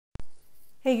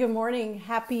Hey, good morning.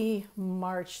 Happy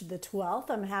March the 12th.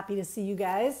 I'm happy to see you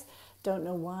guys. Don't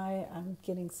know why I'm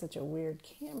getting such a weird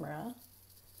camera.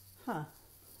 Huh.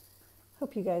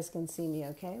 Hope you guys can see me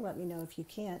okay. Let me know if you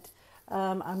can't.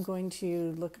 I'm going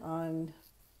to look on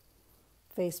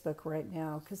Facebook right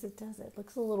now because it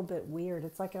looks a little bit weird.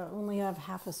 It's like I only have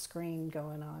half a screen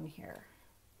going on here.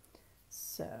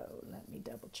 So let me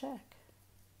double check.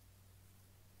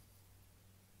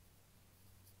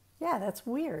 Yeah, that's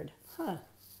weird. Huh.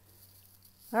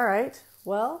 All right.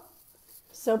 Well,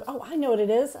 I know what it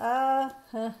is.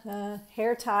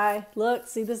 Hair tie. Look,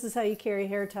 see, this is how you carry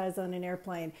hair ties on an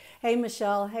airplane. Hey,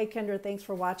 Michelle. Hey, Kendra. Thanks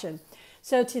for watching.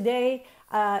 So today,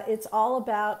 it's all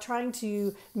about trying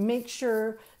to make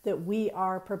sure that we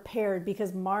are prepared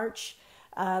because March,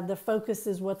 the focus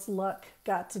is what's luck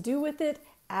got to do with it?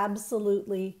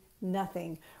 Absolutely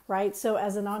nothing, right? So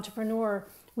as an entrepreneur,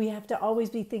 we have to always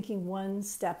be thinking one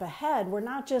step ahead. We're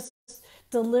not just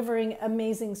delivering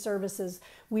amazing services.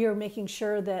 We are making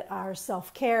sure that our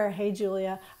self-care, hey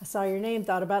Julia, I saw your name,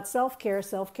 thought about self-care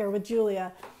with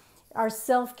Julia. Our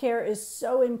self-care is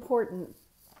so important.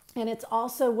 And it's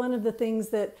also one of the things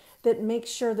that makes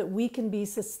sure that we can be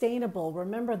sustainable.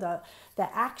 Remember the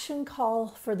action call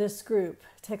for this group,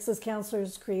 Texas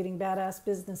Counselors Creating Badass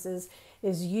Businesses,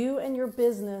 is you and your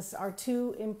business are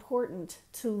too important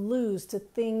to lose to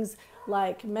things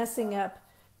like messing up,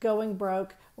 going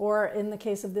broke, or in the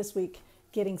case of this week,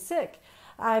 getting sick.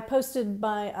 I posted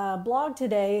my blog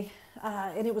today,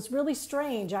 and it was really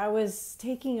strange. I was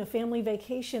taking a family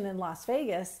vacation in Las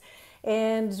Vegas,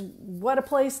 and what a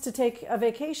place to take a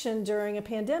vacation during a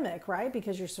pandemic, right?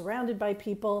 Because you're surrounded by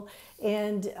people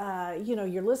and,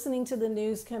 you're listening to the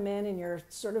news come in and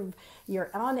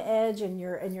you're on edge and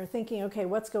you're thinking, okay,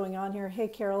 what's going on here? Hey,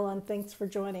 Carolyn, thanks for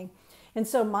joining. And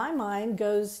so my mind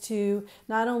goes to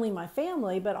not only my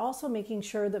family, but also making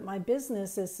sure that my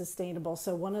business is sustainable.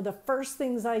 So one of the first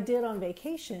things I did on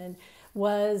vacation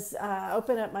was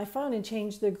open up my phone and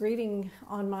change the greeting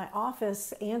on my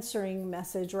office answering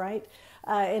message, right?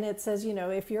 And it says,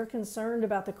 if you're concerned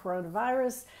about the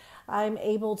coronavirus, I'm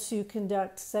able to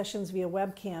conduct sessions via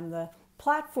webcam. The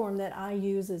platform that I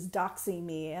use is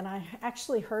DoxyMe, and I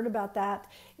actually heard about that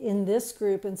in this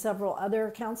group and several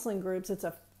other counseling groups. It's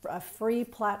a free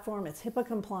platform, it's HIPAA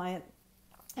compliant,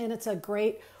 and it's a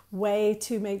great way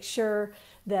to make sure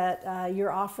that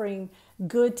you're offering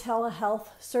good telehealth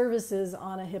services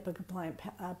on a HIPAA compliant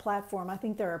platform. I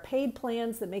think there are paid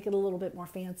plans that make it a little bit more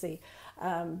fancy.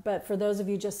 But for those of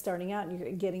you just starting out and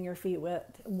you're getting your feet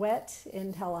wet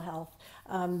in telehealth,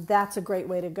 that's a great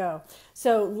way to go.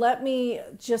 So let me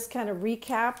just kind of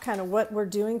recap kind of what we're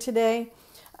doing today.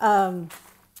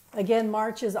 Again,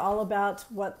 March is all about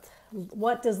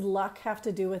what does luck have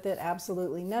to do with it?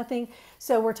 Absolutely nothing.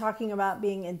 So we're talking about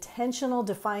being intentional,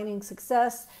 defining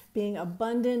success, being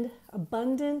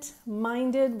abundant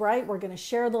minded, right? We're going to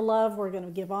share the love. We're going to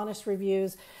give honest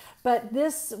reviews. But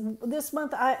this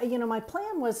month, my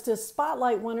plan was to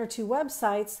spotlight one or two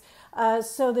websites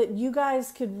so that you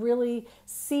guys could really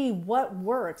see what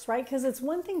works, right? Because it's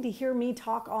one thing to hear me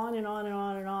talk on and on and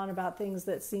on and on about things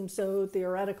that seem so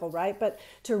theoretical, right? But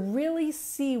to really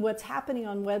see what's happening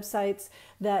on websites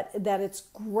that it's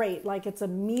great, like it's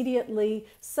immediately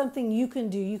something you can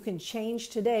do, you can change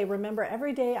today. Remember,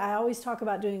 every day I always talk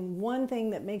about doing one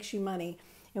thing that makes you money.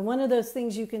 And one of those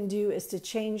things you can do is to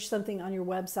change something on your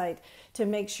website to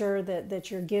make sure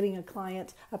that you're getting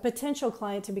a potential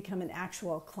client to become an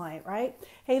actual client, right?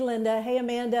 Hey, Linda. Hey,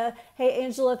 Amanda. Hey,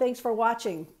 Angela. Thanks for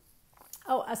watching.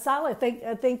 Oh, Asala,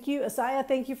 thank you. Asaya,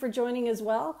 thank you for joining as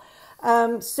well.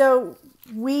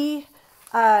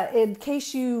 In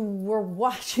case you were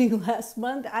watching last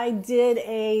month, I did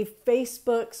a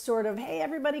Facebook sort of, hey,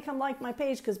 everybody come like my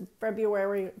page, because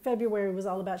February was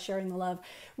all about sharing the love.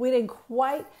 We didn't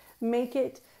quite make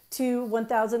it to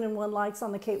 1,001 likes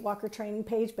on the Kate Walker Training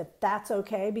page, but that's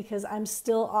okay because I'm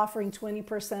still offering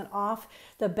 20% off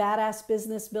the Badass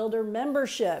Business Builder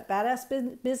membership.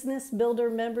 Badass Business Builder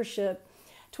membership.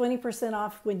 20%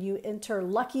 off when you enter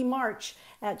Lucky March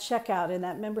at checkout, and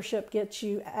that membership gets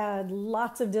you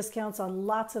lots of discounts on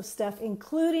lots of stuff,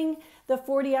 including the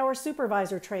 40-hour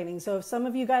supervisor training. So if some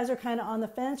of you guys are kind of on the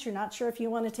fence, you're not sure if you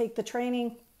want to take the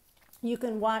training, you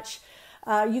can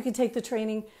take the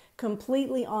training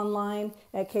completely online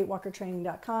at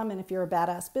katewalkertraining.com. And if you're a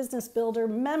Badass Business Builder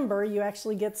member, you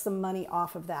actually get some money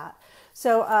off of that.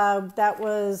 So that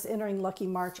was entering Lucky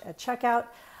March at checkout.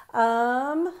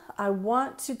 I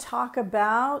want to talk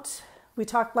about, we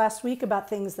talked last week about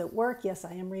things that work. Yes,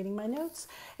 I am reading my notes.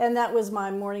 And that was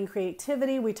my morning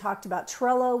creativity. We talked about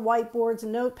Trello, whiteboards,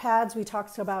 notepads. We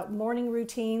talked about morning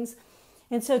routines.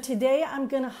 And so today I'm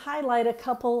going to highlight a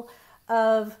couple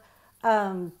of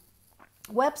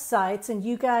websites, and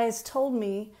you guys told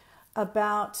me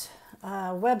about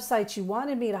websites you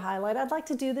wanted me to highlight. I'd like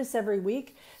to do this every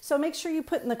week. So make sure you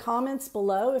put in the comments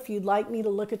below if you'd like me to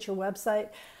look at your website.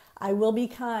 I will be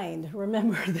kind.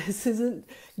 Remember, this isn't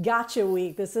gotcha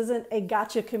week. This isn't a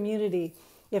gotcha community.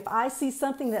 If I see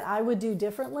something that I would do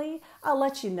differently, I'll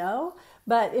let you know.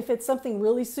 But if it's something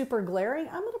really super glaring,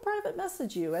 I'm going to private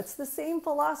message you. It's the same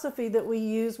philosophy that we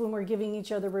use when we're giving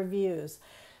each other reviews.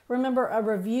 Remember, a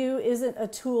review isn't a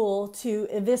tool to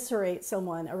eviscerate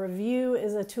someone. A review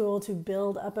is a tool to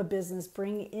build up a business,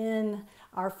 bring in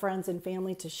our friends and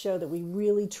family to show that we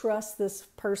really trust this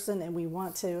person and we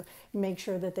want to make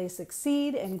sure that they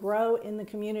succeed and grow in the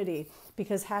community,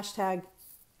 because hashtag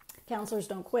counselors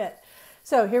don't quit.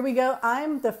 So here we go.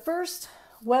 I'm the first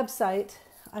website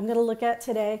I'm going to look at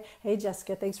today. Hey,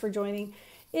 Jessica, thanks for joining.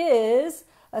 Is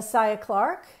Asaya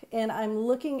Clark, and I'm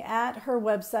looking at her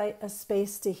website, A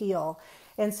Space to Heal.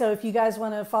 And so if you guys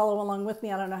want to follow along with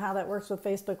me, I don't know how that works with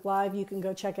Facebook Live. You can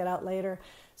go check it out later.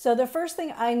 So the first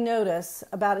thing I notice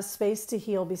about A Space to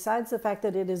Heal, besides the fact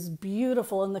that it is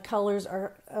beautiful and the colors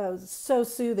are so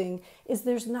soothing, is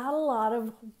there's not a lot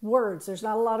of words. There's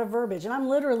not a lot of verbiage. And I'm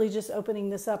literally just opening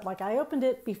this up. Like, I opened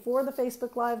it before the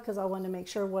Facebook Live because I wanted to make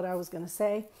sure what I was going to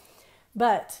say.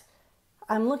 But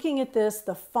I'm looking at this.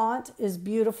 The font is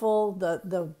beautiful.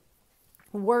 The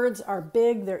words are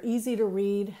big. They're easy to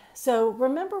read. So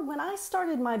remember, when I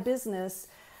started my business,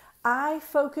 I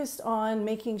focused on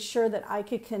making sure that I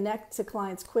could connect to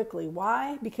clients quickly.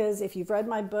 Why? Because if you've read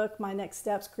my book, My Next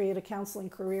Steps, Create a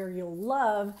Counseling Career You'll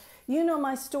Love, you know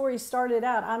my story started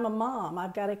out. I'm a mom.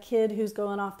 I've got a kid who's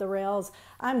going off the rails.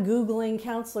 I'm Googling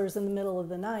counselors in the middle of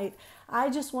the night. I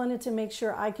just wanted to make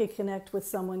sure I could connect with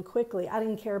someone quickly. I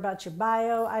didn't care about your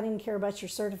bio. I didn't care about your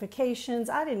certifications.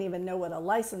 I didn't even know what a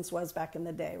license was back in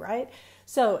the day, right?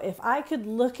 So if I could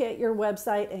look at your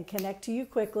website and connect to you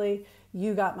quickly,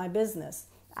 you got my business.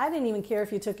 I didn't even care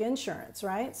if you took insurance,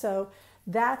 right? So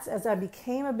that's as I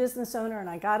became a business owner and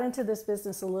I got into this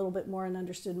business a little bit more and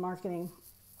understood marketing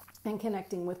and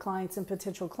connecting with clients and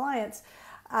potential clients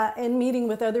and meeting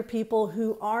with other people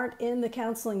who aren't in the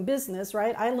counseling business,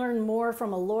 right? I learned more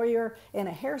from a lawyer and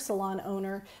a hair salon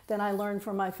owner than I learned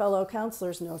from my fellow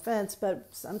counselors. No offense, but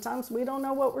sometimes we don't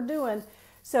know what we're doing.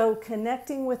 So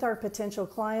connecting with our potential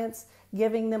clients,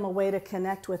 giving them a way to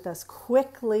connect with us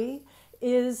quickly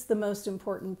is the most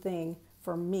important thing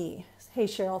for me. Hey,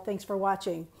 Cheryl, thanks for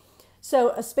watching. So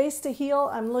A Space to Heal,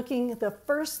 I'm looking, the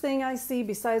first thing I see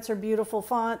besides her beautiful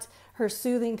font, her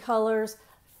soothing colors,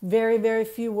 very, very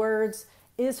few words,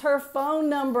 is her phone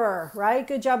number, right?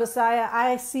 Good job, Asaya.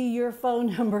 I see your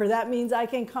phone number. That means I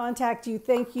can contact you.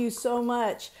 Thank you so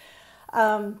much.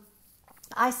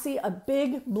 I see a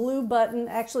big blue button.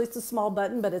 Actually, it's a small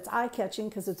button, but it's eye-catching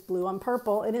because it's blue on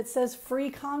purple, and it says free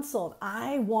consult.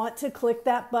 I want to click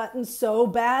that button so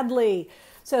badly.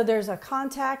 So there's a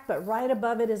contact, but right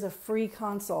above it is a free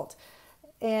consult.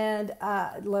 And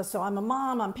so I'm a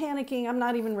mom, I'm panicking, I'm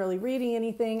not even really reading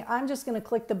anything. I'm just going to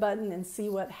click the button and see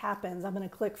what happens. I'm going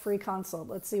to click free consult.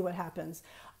 Let's see what happens.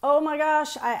 Oh my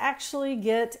gosh, I actually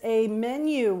get a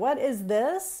menu. What is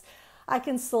this? I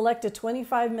can select a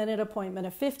 25-minute appointment,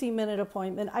 a 50-minute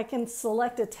appointment. I can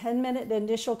select a 10-minute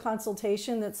initial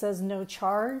consultation that says no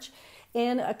charge,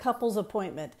 and a couples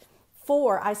appointment.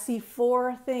 I see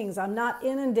 4 things. I'm not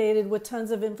inundated with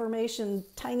tons of information,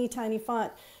 tiny, tiny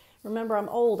font. Remember, I'm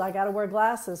old. I got to wear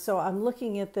glasses. So I'm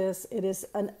looking at this. It is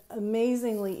an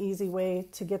amazingly easy way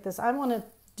to get this. I want to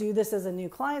do this as a new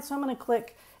client. So I'm going to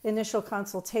click initial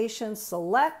consultation,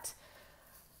 select.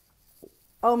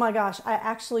 Oh my gosh, I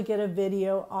actually get a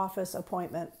video office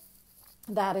appointment.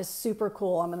 That is super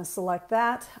cool. I'm going to select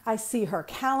that. I see her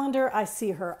calendar. I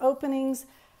see her openings.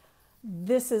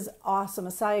 This is awesome.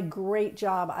 Asaya, great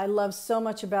job. I love so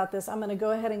much about this. I'm going to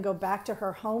go ahead and go back to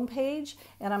her home page,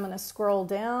 and I'm going to scroll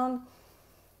down,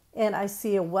 and I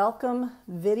see a welcome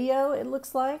video, it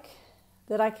looks like,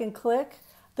 that I can click.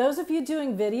 Those of you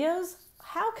doing videos,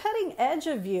 how cutting edge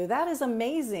of you. That is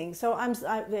amazing. So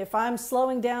if I'm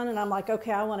slowing down and I'm like,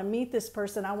 okay, I want to meet this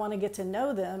person, I want to get to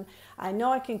know them, I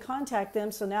know I can contact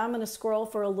them. So now I'm going to scroll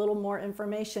for a little more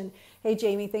information. Hey,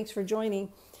 Jamie, thanks for joining.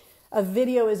 A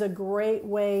video is a great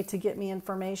way to get me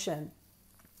information.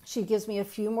 She gives me a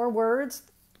few more words.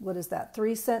 What is that?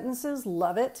 3 sentences.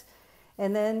 Love it.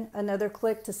 And then another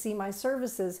click to see my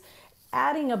services.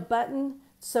 Adding a button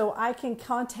so I can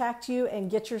contact you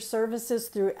and get your services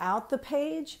throughout the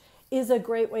page is a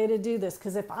great way to do this,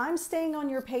 because if I'm staying on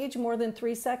your page more than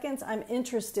 3 seconds, I'm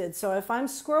interested. So if I'm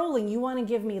scrolling, you want to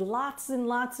give me lots and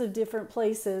lots of different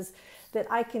places that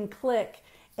I can click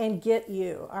and get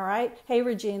you. All right. Hey,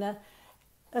 Regina.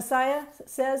 Asaya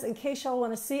says, in case y'all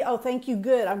want to see. Oh, thank you.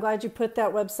 Good. I'm glad you put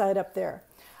that website up there.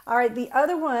 All right. The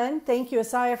other one, thank you,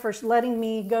 Asaya, for letting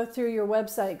me go through your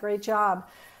website. Great job.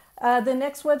 The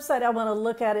next website I want to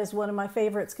look at is one of my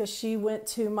favorites because she went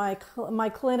to my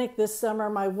clinic this summer,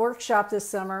 my workshop this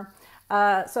summer. So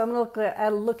I'm going to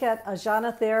look at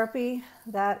Ajna Therapy.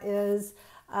 That is,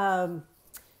 and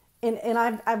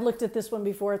I've looked at this one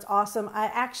before. It's awesome. I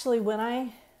actually, when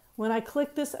I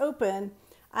click this open,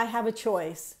 I have a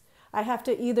choice. I have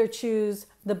to either choose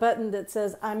the button that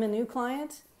says I'm a new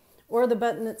client or the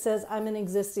button that says I'm an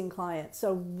existing client.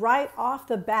 So right off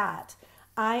the bat,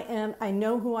 I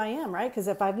know who I am, right? Because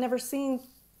if I've never seen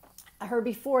her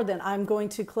before, then I'm going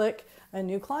to click a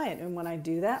new client. And when I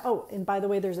do that, oh, and by the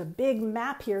way, there's a big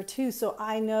map here too, so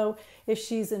I know if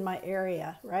she's in my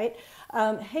area, right?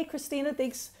 Hey, Christina,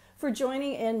 thanks for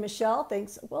joining. And Michelle,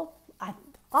 thanks. Well,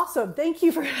 awesome. Thank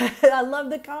you for, I love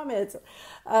the comments.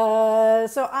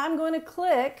 So I'm going to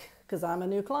click, because I'm a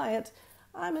new client.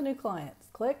 I'm a new client.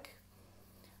 Click.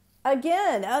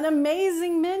 Again, an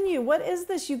amazing menu. What is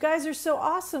this? You guys are so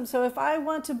awesome. So if I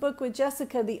want to book with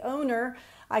Jessica, the owner,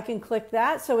 I can click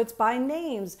that. So it's by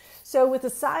names. So with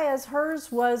Asaya's,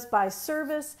 hers was by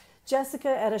service. Jessica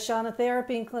at Ajna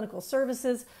Therapy and Clinical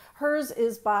Services, hers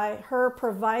is by her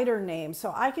provider name.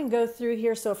 So I can go through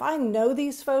here. So if I know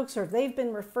these folks or if they've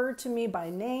been referred to me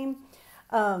by name,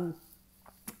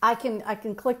 I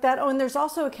can click that. Oh, and there's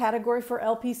also a category for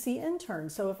LPC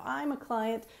intern. So if I'm a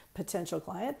client, potential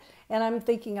client, and I'm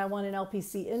thinking I want an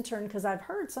LPC intern because I've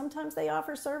heard sometimes they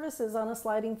offer services on a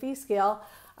sliding fee scale,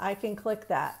 I can click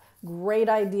that. Great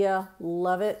idea.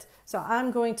 Love it. So I'm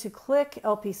going to click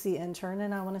LPC intern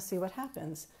and I want to see what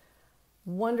happens.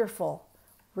 Wonderful.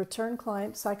 Return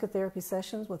client psychotherapy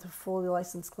sessions with a fully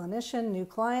licensed clinician, new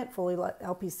client, fully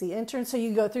LPC intern. So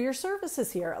you go through your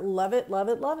services here. Love it, love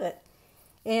it, love it.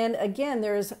 And again,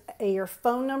 there's your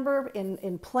phone number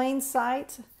in plain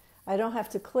sight. I don't have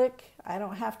to click. I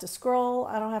don't have to scroll.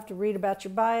 I don't have to read about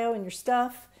your bio and your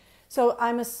stuff. So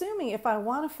I'm assuming if I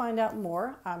want to find out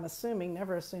more, I'm assuming,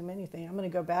 never assume anything. I'm going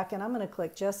to go back and I'm going to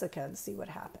click Jessica and see what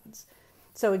happens.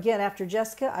 So again, after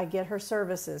Jessica, I get her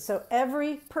services. So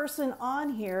every person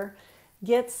on here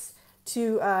gets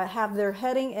to have their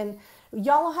heading, and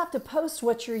y'all will have to post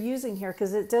what you're using here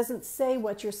because it doesn't say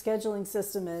what your scheduling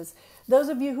system is. Those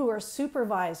of you who are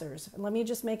supervisors, let me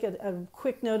just make a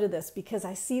quick note of this because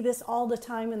I see this all the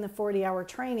time in the 40-hour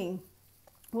training.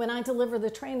 When I deliver the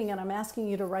training and I'm asking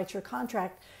you to write your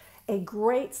contract, a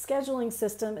great scheduling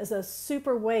system is a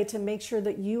super way to make sure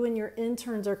that you and your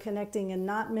interns are connecting and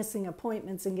not missing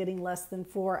appointments and getting less than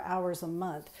 4 hours a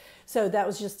month. So that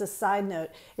was just a side note.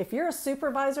 If you're a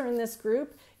supervisor in this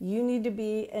group, you need to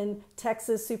be in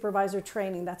Texas Supervisor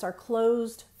Training. That's our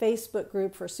closed Facebook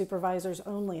group for supervisors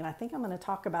only. And I think I'm going to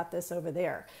talk about this over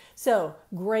there. So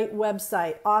great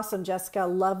website. Awesome, Jessica.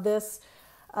 Love this.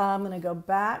 I'm going to go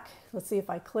back. Let's see if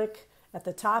I click at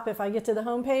the top. If I get to the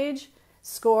home page,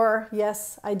 score.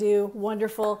 Yes, I do.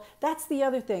 Wonderful. That's the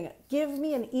other thing. Give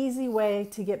me an easy way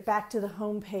to get back to the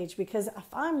home page, because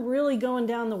if I'm really going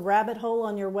down the rabbit hole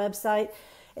on your website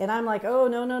and I'm like, oh,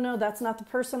 no, that's not the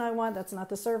person I want. That's not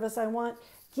the service I want.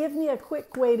 Give me a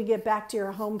quick way to get back to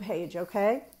your home page,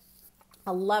 okay?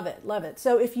 I love it. Love it.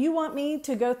 So if you want me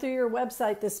to go through your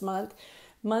website this month,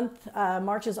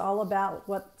 March is all about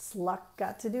what's luck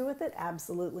got to do with it?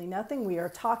 Absolutely nothing. We are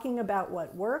talking about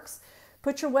what works.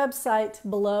 Put your website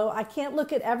below. I can't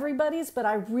look at everybody's, but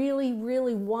I really,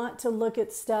 really want to look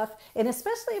at stuff. And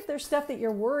especially if there's stuff that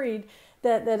you're worried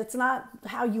that it's not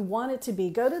how you want it to be.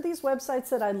 Go to these websites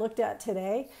that I looked at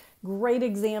today. Great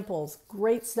examples,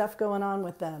 great stuff going on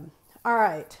with them. All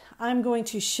right, I'm going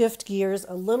to shift gears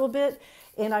a little bit.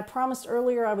 And I promised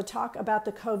earlier I would talk about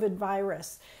the COVID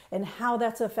virus and how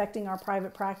that's affecting our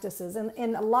private practices.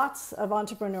 And lots of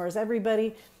entrepreneurs,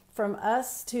 everybody from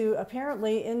us to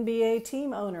apparently NBA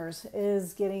team owners,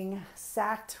 is getting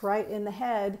sacked right in the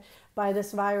head by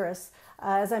this virus.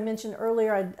 As I mentioned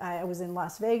earlier, I was in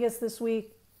Las Vegas this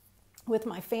week with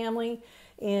my family,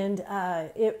 and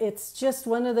it's just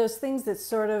one of those things that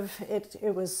sort of,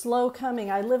 it was slow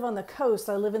coming. I live on the coast.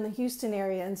 I live in the Houston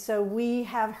area, and so we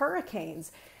have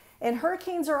hurricanes. And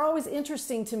hurricanes are always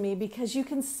interesting to me because you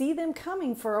can see them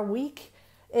coming for a week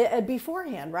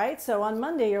beforehand, right? So on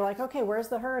Monday, you're like, okay, where's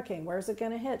the hurricane? Where's it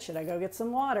going to hit? Should I go get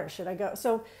some water? Should I go?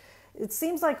 So it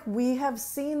seems like we have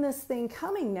seen this thing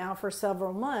coming now for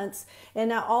several months, and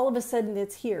now all of a sudden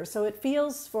it's here. So it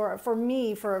feels, for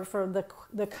me, for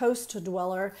the coast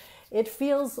dweller, it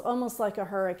feels almost like a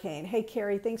hurricane. Hey,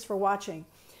 Carrie, thanks for watching.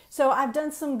 So I've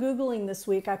done some Googling this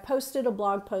week. I posted a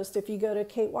blog post. If you go to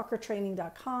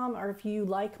katewalkertraining.com, or if you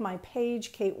like my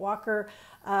page, Kate Walker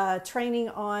Training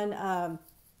on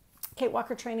Kate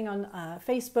Walker Training on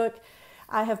Facebook,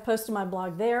 I have posted my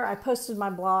blog there. I posted my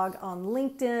blog on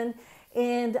LinkedIn.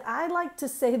 And I like to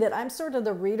say that I'm sort of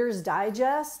the Reader's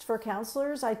Digest for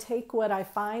counselors. I take what I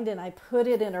find and I put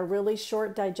it in a really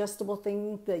short, digestible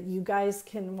thing that you guys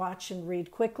can watch and read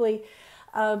quickly.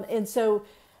 And so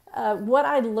what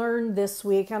I learned this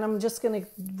week, and I'm just going to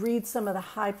read some of the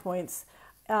high points.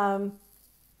 The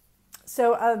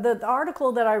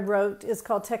article that I wrote is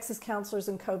called Texas Counselors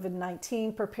and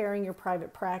COVID-19, Preparing Your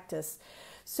Private Practice.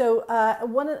 So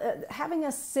having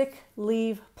a sick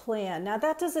leave plan. Now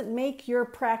that doesn't make your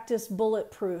practice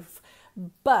bulletproof,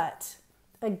 but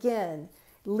again,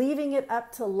 leaving it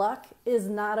up to luck is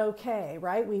not okay,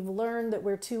 right? We've learned that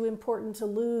we're too important to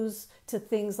lose to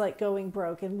things like going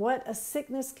broke. And what a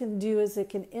sickness can do is it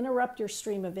can interrupt your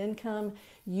stream of income.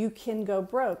 You can go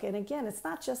broke. And again, it's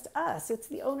not just us. It's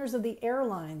the owners of the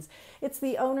airlines. It's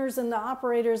the owners and the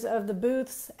operators of the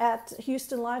booths at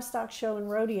Houston Livestock Show and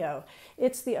Rodeo.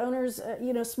 It's the owners,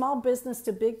 small business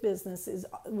to big business.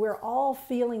 We're all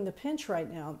feeling the pinch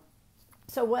right now.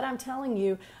 So what I'm telling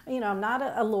you, I'm not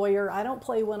a lawyer. I don't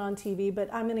play one on TV,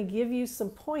 but I'm going to give you some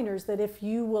pointers that if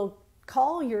you will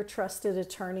call your trusted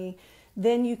attorney,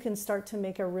 then you can start to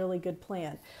make a really good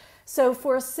plan. So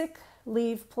for a sick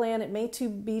leave plan, it may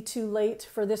be too late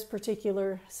for this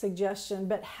particular suggestion,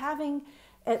 but having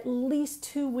at least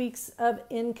 2 weeks of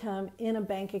income in a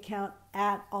bank account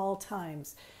at all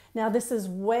times. Now, this is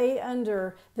way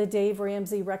under the Dave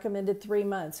Ramsey recommended 3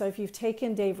 months. So if you've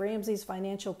taken Dave Ramsey's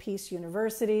Financial Peace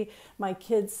University, my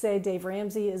kids say Dave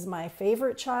Ramsey is my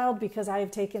favorite child because I have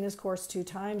taken his course 2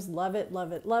 times. Love it,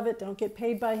 love it, love it. Don't get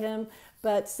paid by him,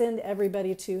 but send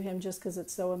everybody to him just because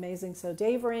it's so amazing. So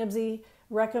Dave Ramsey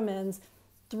recommends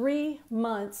 3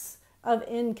 months of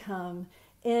income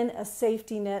in a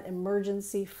safety net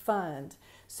emergency fund.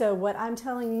 So what I'm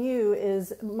telling you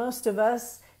is most of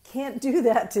us can't do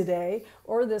that today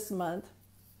or this month,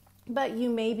 but you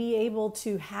may be able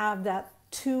to have that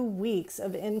 2 weeks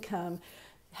of income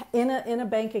in a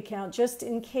bank account just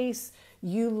in case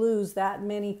you lose that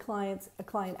many client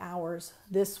hours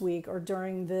this week or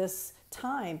during this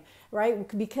time, right?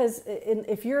 Because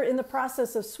if you're in the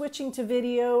process of switching to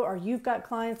video, or you've got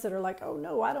clients that are like, oh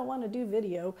no, I don't want to do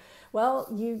video, well,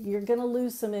 you're going to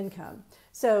lose some income.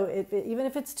 So even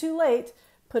if it's too late,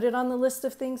 put it on the list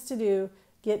of things to do.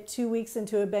 Get 2 weeks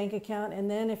into a bank account, and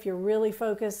then if you're really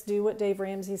focused, do what Dave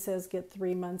Ramsey says, get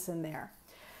 3 months in there.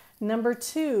 Number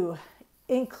 2,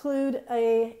 include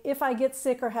a if I get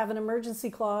sick or have an emergency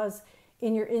clause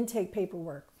in your intake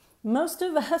paperwork. Most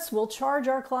of us will charge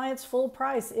our clients full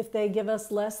price if they give us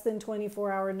less than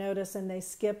 24-hour notice and they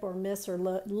skip or miss or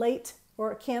late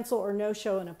or cancel or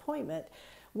no-show an appointment.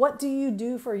 What do you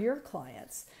do for your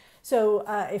clients? So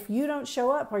if you don't show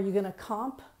up, are you going to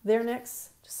comp their next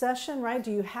session, right?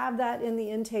 Do you have that in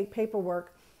the intake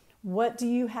paperwork? What do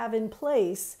you have in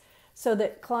place so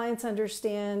that clients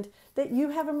understand that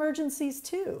you have emergencies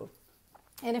too?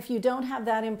 And if you don't have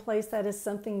that in place, that is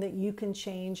something that you can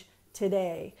change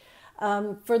today.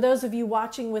 For those of you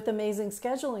watching with amazing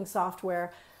scheduling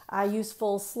software, I use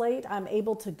Full Slate. I'm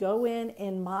able to go in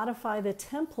and modify the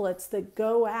templates that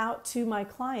go out to my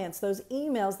clients, those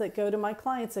emails that go to my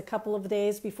clients a couple of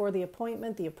days before the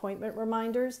appointment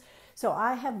reminders. So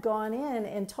I have gone in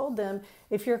and told them,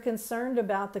 if you're concerned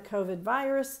about the COVID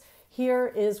virus, here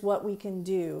is what we can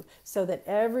do so that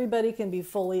everybody can be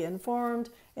fully informed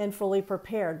and fully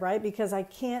prepared, right? Because I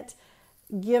can't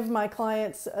give my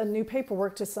clients a new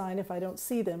paperwork to sign if I don't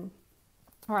see them.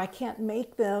 Or I can't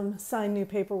make them sign new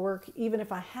paperwork even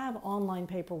if I have online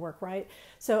paperwork, right?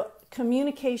 So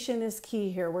communication is key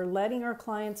here. We're letting our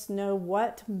clients know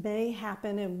what may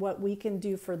happen and what we can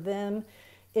do for them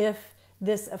if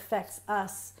this affects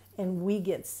us and we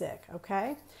get sick,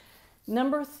 okay?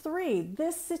 Number 3,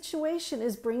 this situation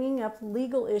is bringing up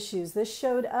legal issues. This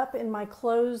showed up in my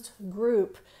closed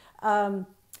group,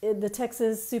 the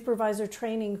Texas Supervisor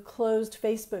Training closed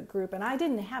Facebook group, and I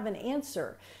didn't have an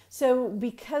answer. So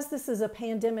because this is a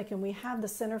pandemic and we have the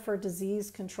Center for Disease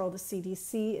Control, the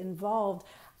CDC, involved,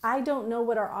 I don't know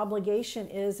what our obligation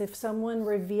is if someone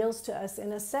reveals to us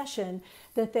in a session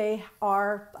that they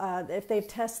are, if they've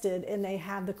tested and they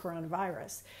have the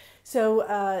coronavirus. So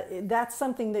that's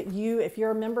something that if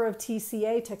you're a member of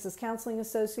TCA, Texas Counseling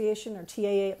Association, or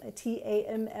TAMFT,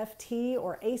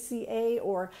 or ACA,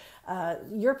 or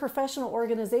your professional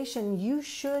organization, you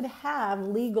should have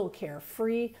legal care,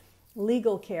 free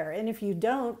legal care. And if you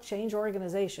don't, change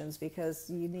organizations because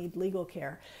you need legal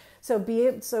care. So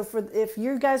if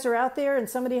you guys are out there and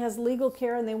somebody has legal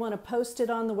care and they want to post it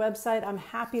on the website, I'm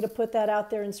happy to put that out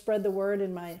there and spread the word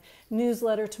in my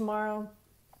newsletter tomorrow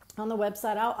on the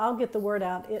website. I'll get the word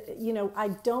out. I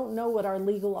don't know what our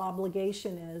legal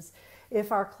obligation is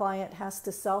if our client has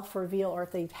to self-reveal, or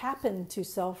if they happen to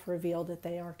self-reveal that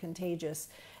they are contagious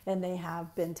and they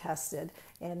have been tested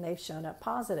and they've shown up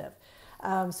positive.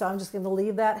 So I'm just going to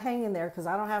leave that hanging there because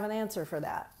I don't have an answer for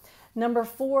that. Number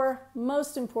 4,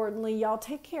 most importantly, y'all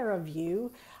take care of you.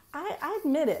 I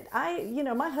admit it.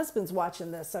 My husband's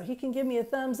watching this, so he can give me a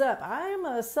thumbs up. I am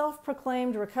a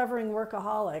self-proclaimed recovering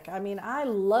workaholic. I mean, I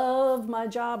love my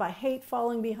job. I hate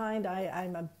falling behind.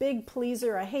 I'm a big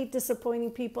pleaser. I hate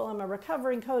disappointing people. I'm a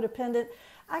recovering codependent.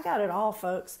 I got it all,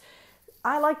 folks.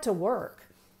 I like to work.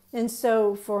 And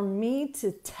so for me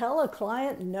to tell a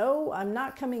client, no, I'm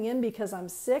not coming in because I'm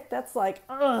sick, that's like,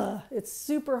 it's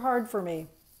super hard for me.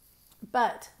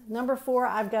 But number 4,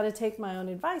 I've got to take my own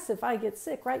advice. If I get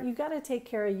sick, right, you got to take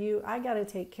care of you. I got to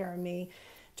take care of me.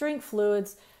 Drink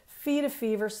fluids, feed a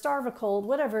fever, starve a cold,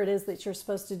 whatever it is that you're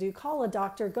supposed to do. Call a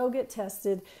doctor, go get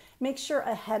tested. Make sure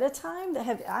ahead of time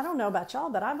I don't know about y'all,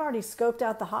 but I've already scoped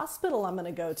out the hospital I'm going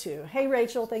to go to. Hey,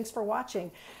 Rachel, thanks for watching.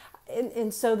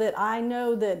 And so that I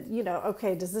know that,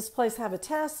 okay, does this place have a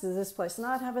test? Does this place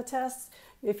not have a test?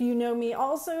 If you know me,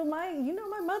 also my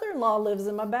mother-in-law lives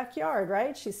in my backyard,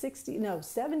 right? She's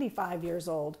 75 years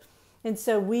old. And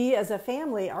so we as a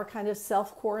family are kind of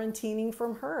self-quarantining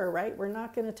from her, right? We're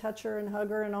not going to touch her and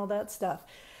hug her and all that stuff.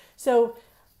 So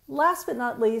last but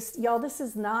not least, y'all, this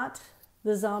is not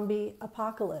the zombie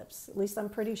apocalypse. At least I'm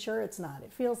pretty sure it's not.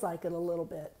 It feels like it a little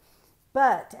bit.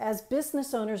 But as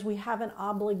business owners, we have an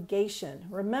obligation.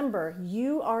 Remember,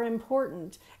 you are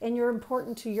important and you're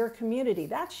important to your community.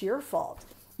 That's your fault.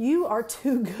 You are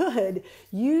too good.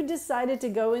 You decided to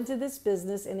go into this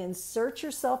business and insert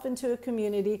yourself into a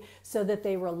community so that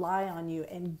they rely on you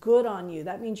and good on you.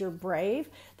 That means you're brave.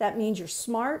 That means you're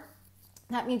smart.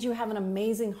 That means you have an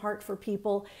amazing heart for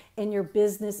people and your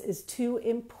business is too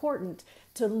important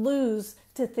to lose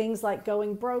to things like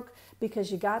going broke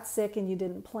because you got sick and you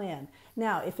didn't plan.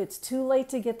 Now, if it's too late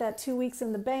to get that 2 weeks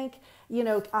in the bank,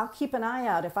 I'll keep an eye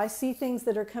out. If I see things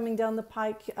that are coming down the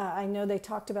pike, I know they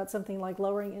talked about something like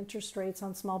lowering interest rates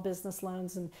on small business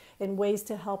loans and ways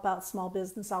to help out small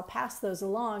business. I'll pass those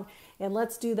along, and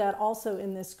let's do that also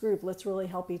in this group. Let's really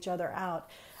help each other out.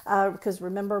 Because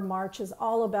remember, March is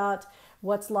all about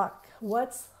what's luck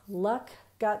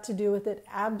got to do with it?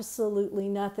 Absolutely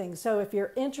nothing. So if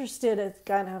you're interested,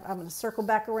 I'm going to circle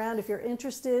back around. If you're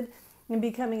interested in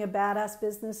becoming a badass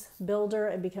business builder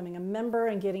and becoming a member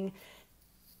and getting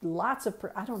lots of,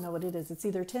 I don't know what it is. It's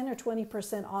either 10 or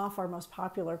 20% off our most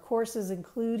popular courses,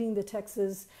 including the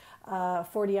Texas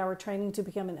 40-hour training to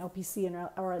become an LPC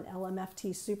or an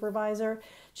LMFT supervisor.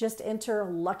 Just enter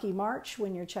Lucky March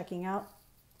when you're checking out.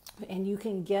 And you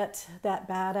can get that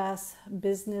badass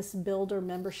business builder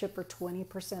membership for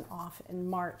 20% off in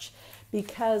March.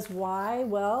 Because why?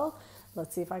 Well,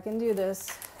 let's see if I can do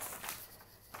this.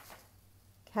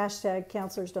 Hashtag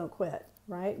counselors don't quit,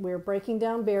 right? We're breaking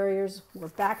down barriers. We're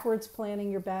backwards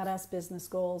planning your badass business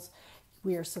goals.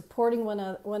 We are supporting one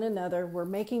another. We're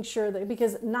making sure that,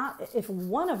 because not if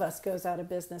one of us goes out of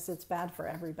business, it's bad for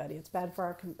everybody. It's bad for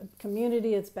our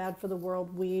community. It's bad for the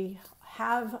world. We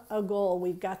have a goal.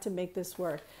 We've got to make this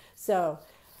work. So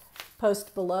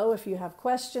post below if you have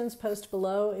questions. Post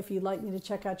below if you'd like me to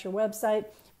check out your website.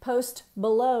 Post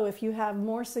below if you have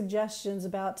more suggestions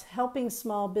about helping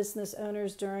small business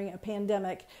owners during a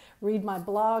pandemic. Read my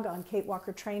blog on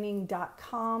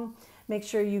katewalkertraining.com. Make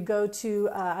sure you go to,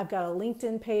 I've got a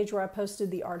LinkedIn page where I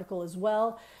posted the article as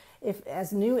well.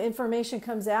 As new information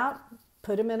comes out,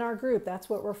 put them in our group. That's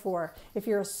what we're for. If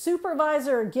you're a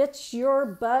supervisor, get your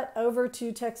butt over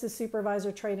to Texas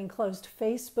Supervisor Training closed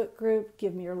Facebook group.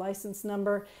 Give me your license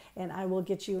number and I will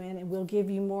get you in and we'll give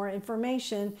you more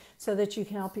information so that you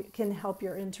can help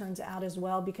your interns out as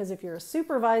well. Because if you're a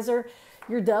supervisor,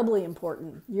 you're doubly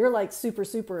important. You're like super,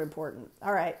 super important.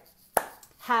 All right.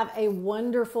 Have a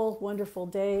wonderful, wonderful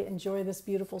day. Enjoy this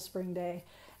beautiful spring day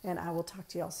and I will talk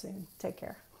to y'all soon. Take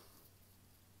care.